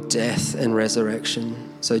of your death and resurrection.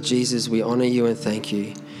 So Jesus, we honour you and thank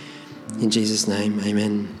you. In Jesus' name,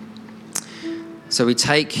 amen. So we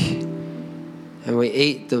take and we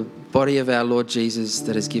eat the body of our Lord Jesus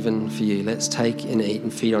that is given for you. Let's take and eat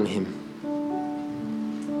and feed on him.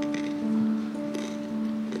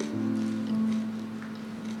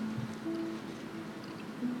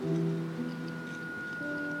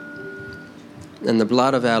 And the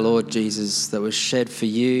blood of our Lord Jesus that was shed for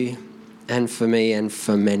you and for me and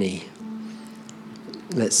for many.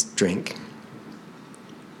 Let's drink.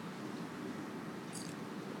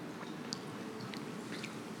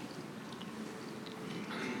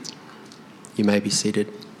 You may be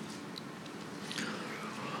seated.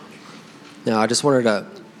 Now, I just wanted to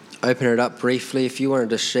open it up briefly if you wanted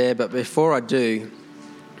to share, but before I do,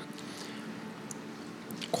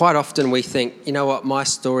 quite often we think, you know what, my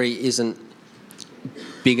story isn't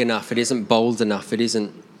big enough, it isn't bold enough, it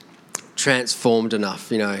isn't transformed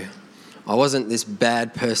enough, you know. I wasn't this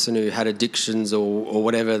bad person who had addictions or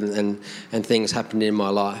whatever and things happened in my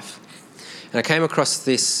life. And I came across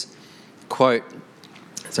this quote.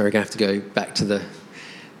 Sorry, we're going to have to go back to the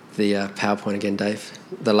PowerPoint again, Dave.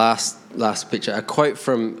 The last picture, a quote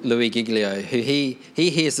from Louis Giglio, who he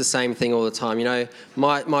hears the same thing all the time. You know,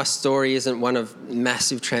 my story isn't one of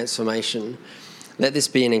massive transformation. Let this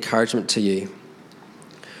be an encouragement to you.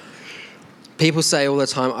 People say all the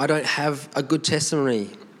time, I don't have a good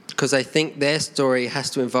testimony, because they think their story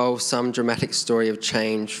has to involve some dramatic story of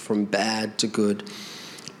change from bad to good.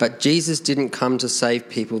 But Jesus didn't come to save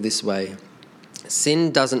people this way.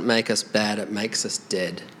 Sin doesn't make us bad, it makes us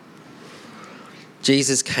dead.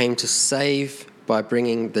 Jesus came to save by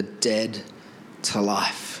bringing the dead to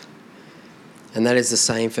life. And that is the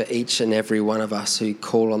same for each and every one of us who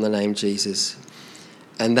call on the name Jesus.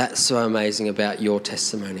 And that's so amazing about your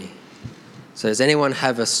testimony. So does anyone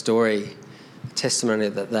have a story, a testimony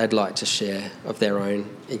that they'd like to share of their own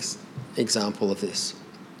example of this?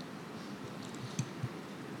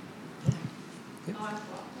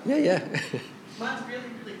 Yeah. Mine's really,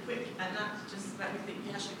 really quick, and that just made me think,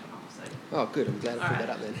 yeah, I should come up. So. Oh, good. I'm glad I put that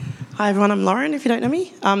up then. Hi, everyone. I'm Lauren, if you don't know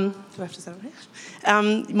me. Do I have to say that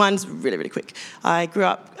here? Mine's really, really quick. I grew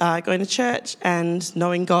up going to church and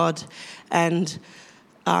knowing God and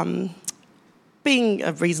being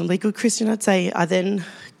a reasonably good Christian, I'd say. I then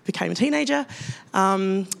became a teenager,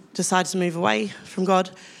 decided to move away from God,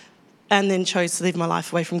 and then chose to live my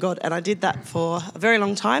life away from God. And I did that for a very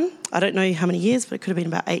long time. I don't know how many years, but it could have been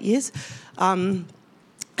about 8 years.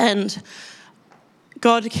 And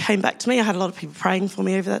God came back to me. I had a lot of people praying for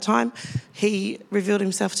me over that time. He revealed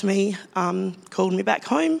himself to me, called me back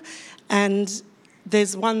home. And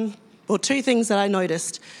there's one or two things that I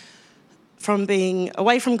noticed from being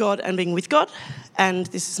away from God and being with God. And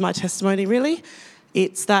this is my testimony, really.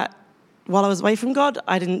 It's that while I was away from God,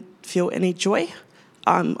 I didn't feel any joy.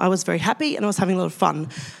 I was very happy and I was having a lot of fun,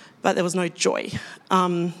 but there was no joy,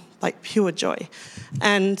 like pure joy.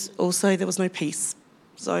 And also there was no peace.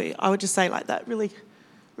 So I would just say like that really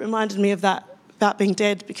reminded me of that, about being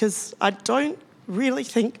dead, because I don't really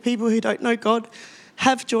think people who don't know God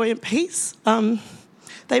have joy and peace.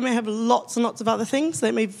 They may have lots and lots of other things.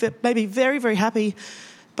 They may be very, very happy,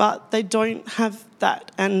 but they don't have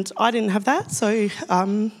that. And I didn't have that, so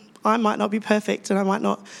I might not be perfect and I might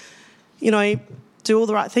not, do all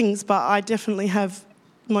the right things, but I definitely have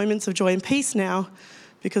moments of joy and peace now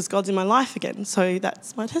because God's in my life again. So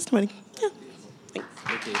that's my testimony. Yeah. Thanks.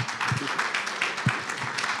 Thank you.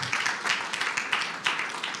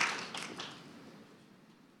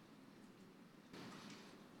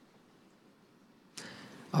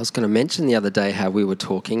 I was going to mention the other day how we were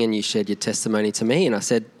talking and you shared your testimony to me, and I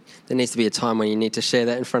said there needs to be a time when you need to share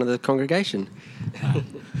that in front of the congregation.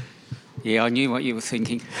 Yeah, I knew what you were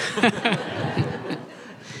thinking.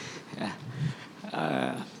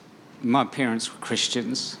 My parents were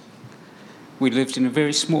Christians. We lived in a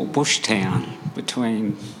very small bush town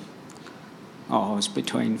between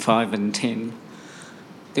 5 and 10.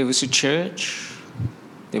 There was a church.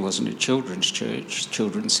 There wasn't a children's church.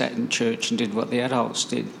 Children sat in church and did what the adults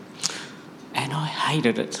did. And I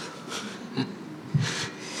hated it.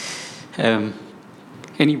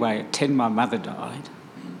 Anyway, at 10, my mother died.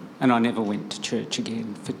 And I never went to church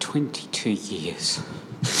again for 22 years.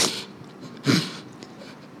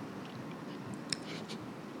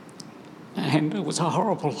 And it was a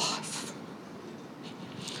horrible life.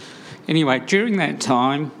 Anyway, during that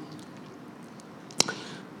time,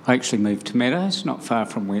 I actually moved to Meadows, not far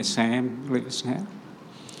from where Sam lives now.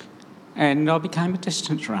 And I became a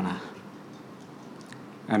distance runner.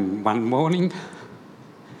 And one morning,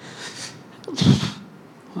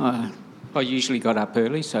 I usually got up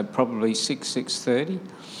early, so probably 6:30,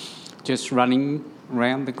 just running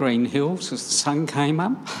around the green hills as the sun came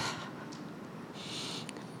up.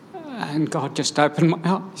 And God just opened my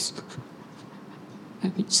eyes.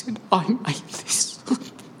 And he said, I made this.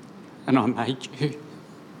 And I made you.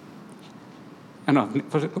 And I've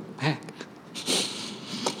never looked back.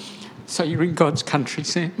 So you're in God's country,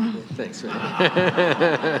 Sam. Thanks,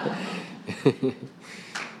 man.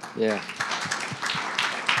 Yeah.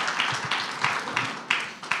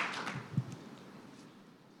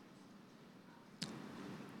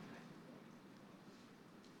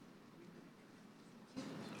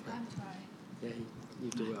 Yeah, you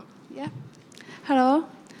do well. Yeah. Hello.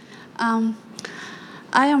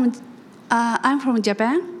 I'm from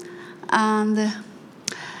Japan, and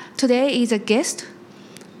today is a guest,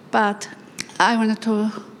 but I want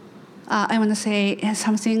to say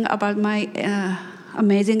something about my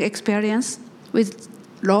amazing experience with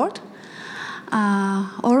Lord.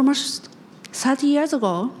 Almost 30 years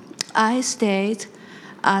ago, I stayed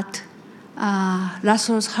at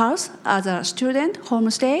Lazarus' house as a student,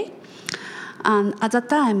 homestay. And at that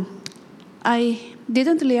time, I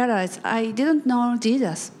didn't realize, I didn't know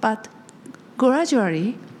Jesus, but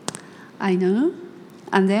gradually I knew,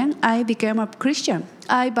 and then I became a Christian.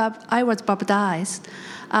 I was baptized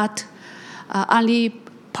at Anli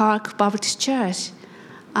Park Baptist Church.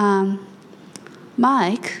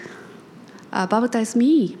 Mike baptized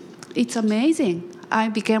me. It's amazing. I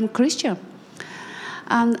became a Christian.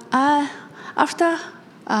 And after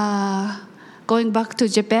going back to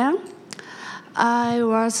Japan, I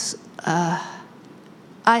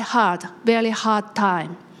had very hard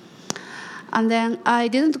time. And then I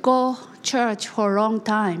didn't go church for a long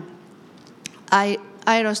time. I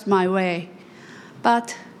lost my way.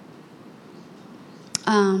 But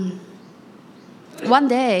one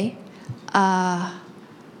day,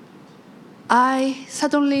 I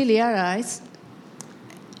suddenly realized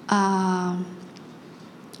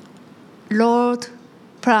Lord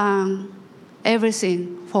planned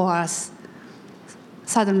everything for us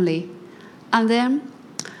suddenly. And then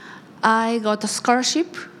I got a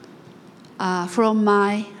scholarship from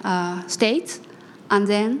my state, and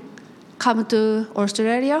then come to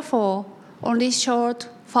Australia for only short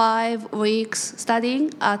 5 weeks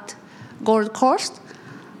studying at Gold Coast.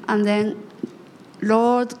 And then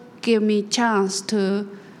Lord gave me chance to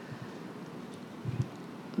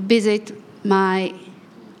visit my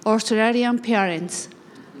Australian parents,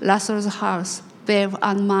 Lazarus' house, Bev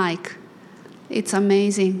and Mike. It's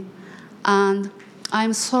amazing. And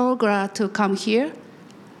I'm so glad to come here,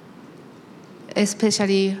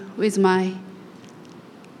 especially with my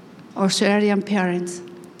Australian parents.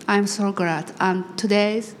 I'm so glad. And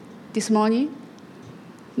this morning,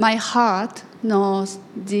 my heart knows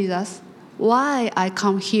Jesus. Why I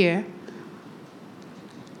come here?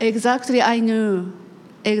 Exactly, I knew.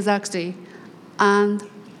 Exactly. And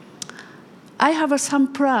I have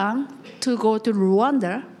some plan to go to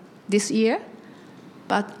Rwanda this year,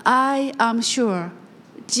 but I am sure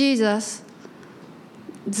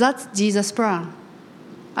that's Jesus' plan.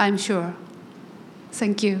 I'm sure.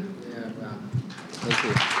 Thank you. Yeah, wow. Thank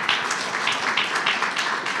you.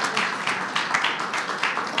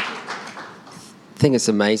 I think it's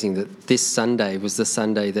amazing that this Sunday was the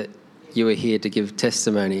Sunday that you were here to give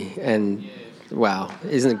testimony, and wow,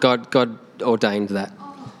 isn't it God ordained that?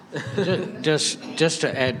 Just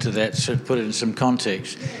to add to that, to put it in some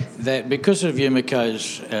context, that because of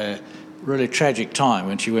Yumiko's really tragic time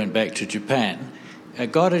when she went back to Japan,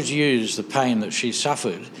 God has used the pain that she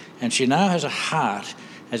suffered, and she now has a heart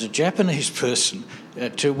as a Japanese person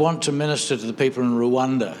to want to minister to the people in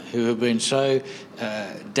Rwanda who have been so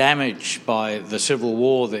damaged by the civil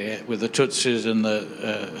war there with the Tutsis and the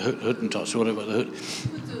Hottentots, whatever the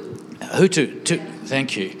Hutu.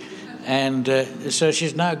 Thank you. And so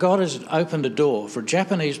God has opened a door for a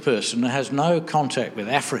Japanese person who has no contact with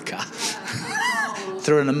Africa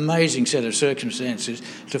through an amazing set of circumstances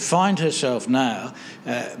to find herself now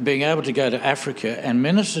being able to go to Africa and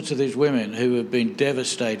minister to these women who have been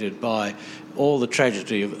devastated by all the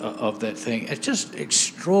tragedy of that thing. It's just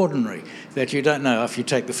extraordinary that you don't know if you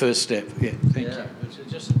take the first step. Yeah, thank you. It's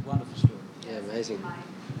just a wonderful story. Yeah, amazing.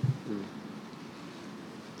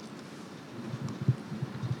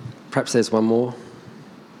 Perhaps there's one more.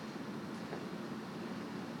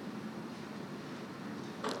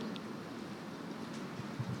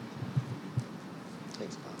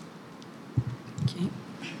 Thanks, Barb. Okay.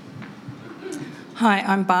 Hi,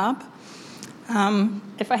 I'm Barb.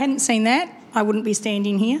 If I hadn't seen that, I wouldn't be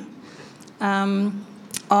standing here.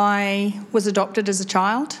 I was adopted as a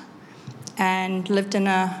child, and lived in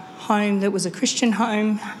a home that was a Christian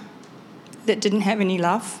home that didn't have any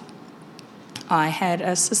love. I had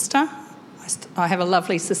a sister. I have a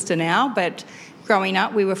lovely sister now, but growing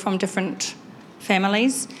up we were from different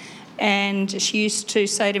families, and she used to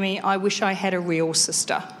say to me, I wish I had a real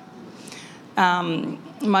sister.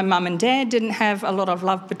 My mum and dad didn't have a lot of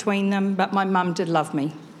love between them, but my mum did love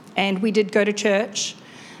me. And we did go to church.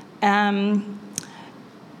 For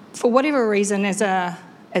whatever reason, as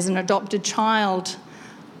an adopted child,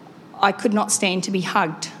 I could not stand to be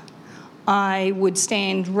hugged. I would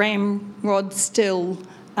stand ramrod still,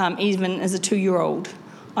 even as a 2-year-old.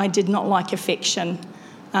 I did not like affection,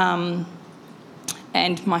 and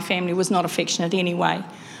my family was not affectionate anyway.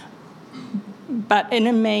 But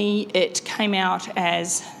in me, it came out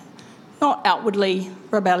as not outwardly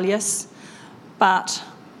rebellious, but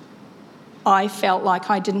I felt like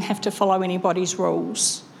I didn't have to follow anybody's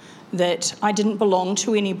rules, that I didn't belong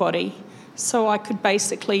to anybody, so I could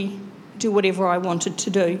basically do whatever I wanted to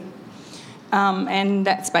do. And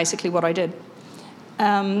that's basically what I did.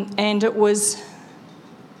 And it was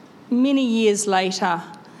many years later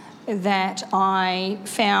that I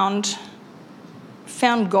found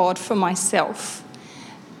God for myself.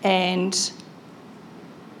 And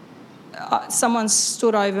someone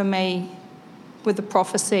stood over me with a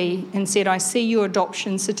prophecy and said, I see your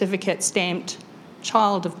adoption certificate stamped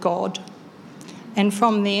child of God. And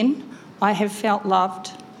from then, I have felt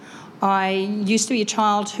loved. I used to be a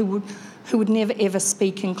child who would never ever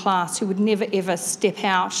speak in class, who would never ever step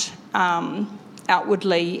out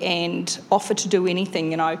outwardly and offer to do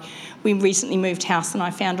anything. You know, we recently moved house and I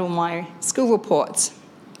found all my school reports.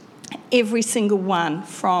 Every single one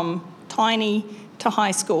from tiny to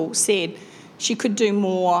high school said she could do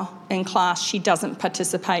more in class, she doesn't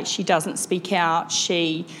participate, she doesn't speak out,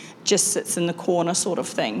 she just sits in the corner sort of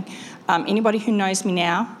thing. Anybody who knows me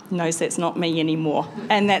now knows that's not me anymore,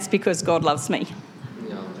 and that's because God loves me.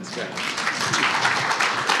 Yeah, that's great.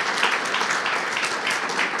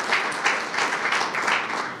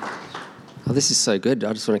 Oh, this is so good.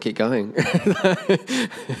 I just want to keep going.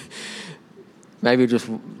 Maybe just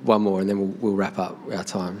one more and then we'll wrap up our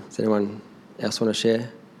time. Does anyone else want to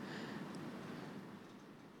share?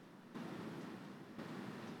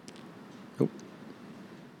 Nope.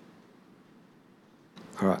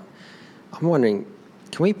 All right. I'm wondering,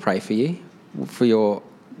 can we pray for you?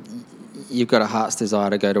 You've got a heart's desire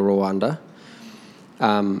to go to Rwanda.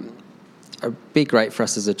 It'd be great for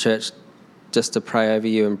us as a church just to pray over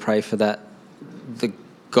you and pray for that, the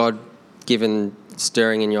God-given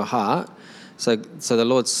stirring in your heart. So the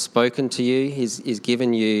Lord's spoken to you. He's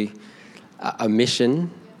given you a mission,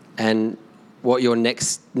 and what your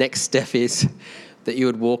next step is, that you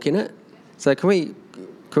would walk in it. So can we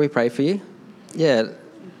pray for you? Yeah.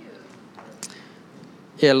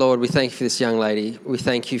 Yeah, Lord, we thank you for this young lady. We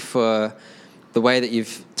thank you for the way that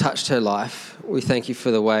you've touched her life. We thank you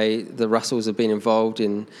for the way the Russells have been involved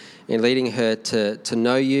in leading her to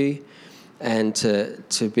know you and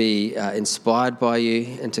to be inspired by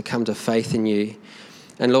you and to come to faith in you.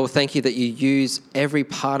 And Lord, thank you that you use every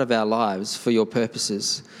part of our lives for your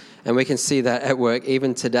purposes. And we can see that at work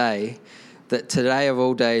even today, that today of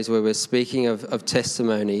all days where we're speaking of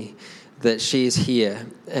testimony, that she is here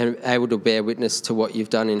and able to bear witness to what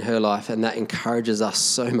you've done in her life, and that encourages us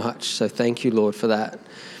so much. So thank you, Lord, for that.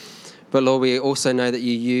 But Lord, we also know that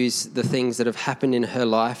you use the things that have happened in her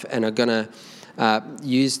life and are going to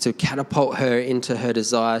use to catapult her into her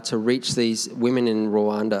desire to reach these women in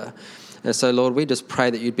Rwanda. And so, Lord, we just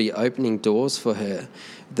pray that you'd be opening doors for her,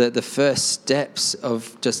 that the first steps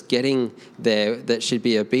of just getting there, that she'd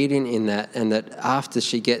be obedient in that, and that after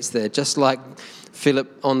she gets there, just like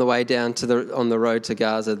Philip on the way down on the road to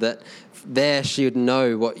Gaza, that there she would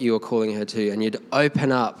know what you were calling her to, and you'd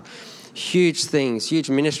open up huge things, huge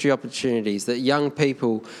ministry opportunities, that young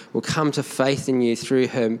people will come to faith in you through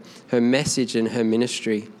her message and her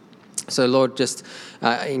ministry. So, Lord, just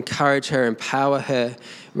encourage her, empower her.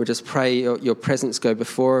 We'll just pray your presence go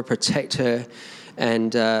before her, protect her,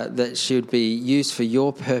 and that she would be used for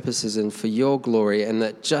your purposes and for your glory, and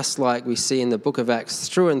that just like we see in the book of Acts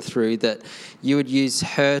through and through, that you would use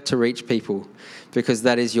her to reach people, because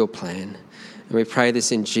that is your plan. And we pray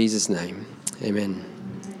this in Jesus' name. Amen.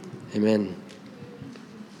 Amen.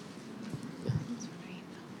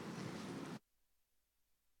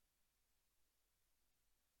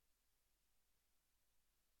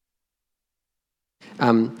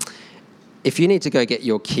 If you need to go get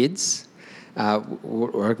your kids,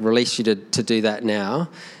 release you to do that now.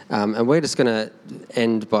 And we're just going to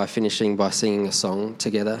end by finishing by singing a song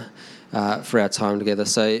together for our time together.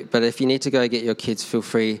 So, but if you need to go get your kids, feel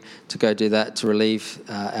free to go do that to relieve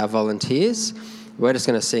our volunteers. We're just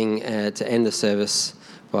going to sing to end the service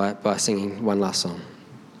by singing one last song.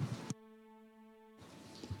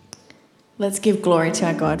 Let's give glory to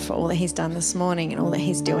our God for all that he's done this morning and all that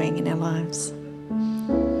he's doing in our lives.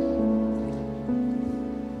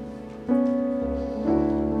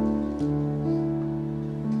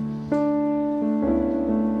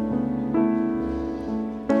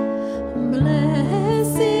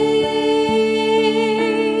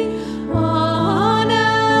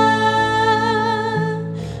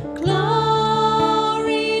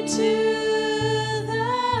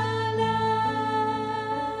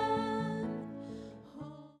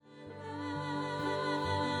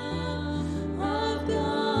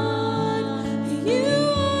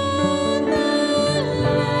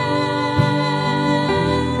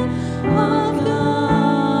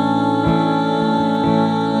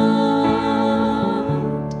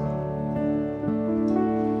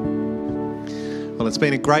 It's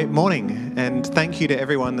been a great morning, and thank you to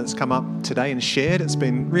everyone that's come up today and shared. It's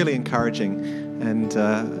been really encouraging and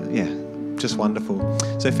just wonderful.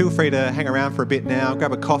 So feel free to hang around for a bit now,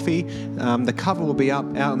 grab a coffee. The cover will be up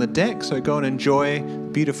out on the deck, so go and enjoy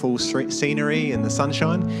beautiful scenery and the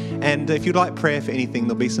sunshine. And if you'd like prayer for anything,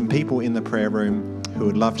 there'll be some people in the prayer room who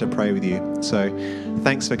would love to pray with you. So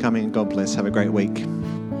thanks for coming and God bless. Have a great week.